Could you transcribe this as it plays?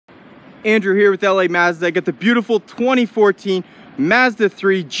Andrew here with LA Mazda. I got the beautiful 2014 Mazda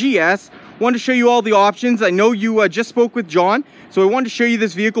 3 GS. Wanted to show you all the options. I know you just spoke with John, so I wanted to show you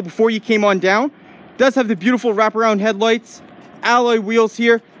this vehicle before you came on down. It does have the beautiful wraparound headlights, alloy wheels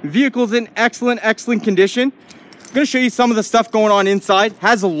here. Vehicle's in excellent condition. I'm going to show you some of the stuff going on inside.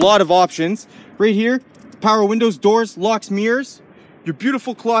 Has a lot of options. Right here, power windows, doors, locks, mirrors. Your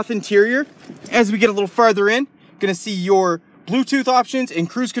beautiful cloth interior. As we get a little farther in, going to see your Bluetooth options and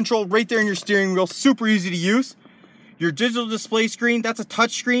cruise control right there in your steering wheel. Super easy to use. Your digital display screen, that's a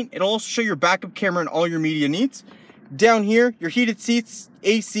touch screen. It'll also show your backup camera and all your media needs. Down here, your heated seats,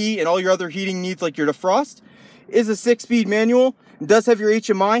 AC, and all your other heating needs like your defrost. Is a 6-speed manual. It does have your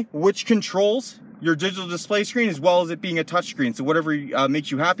HMI, which controls your digital display screen as well as it being a touch screen. So whatever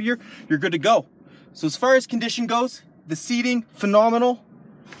makes you happier, you're good to go. So as far as condition goes, the seating, phenomenal.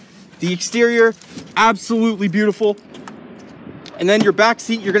 The exterior, absolutely beautiful. And then your back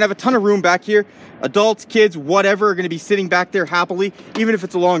seat, you're gonna have a ton of room back here. Adults, kids, whatever, are gonna be sitting back there happily, even if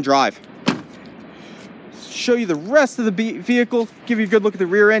it's a long drive. Show you the rest of the vehicle, give you a good look at the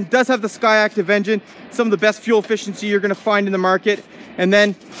rear end. Does have the Skyactiv engine, some of the best fuel efficiency you're gonna find in the market. And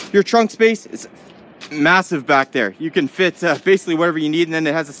then your trunk space is massive back there. You can fit basically whatever you need, and then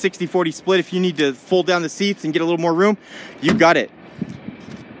it has a 60-40 split. If you need to fold down the seats and get a little more room, you got it.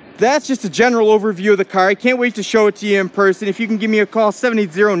 That's just a general overview of the car. I can't wait to show it to you in person. If you can give me a call,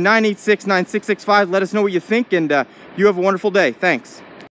 780-986-9665. Let us know what you think, and you have a wonderful day. Thanks.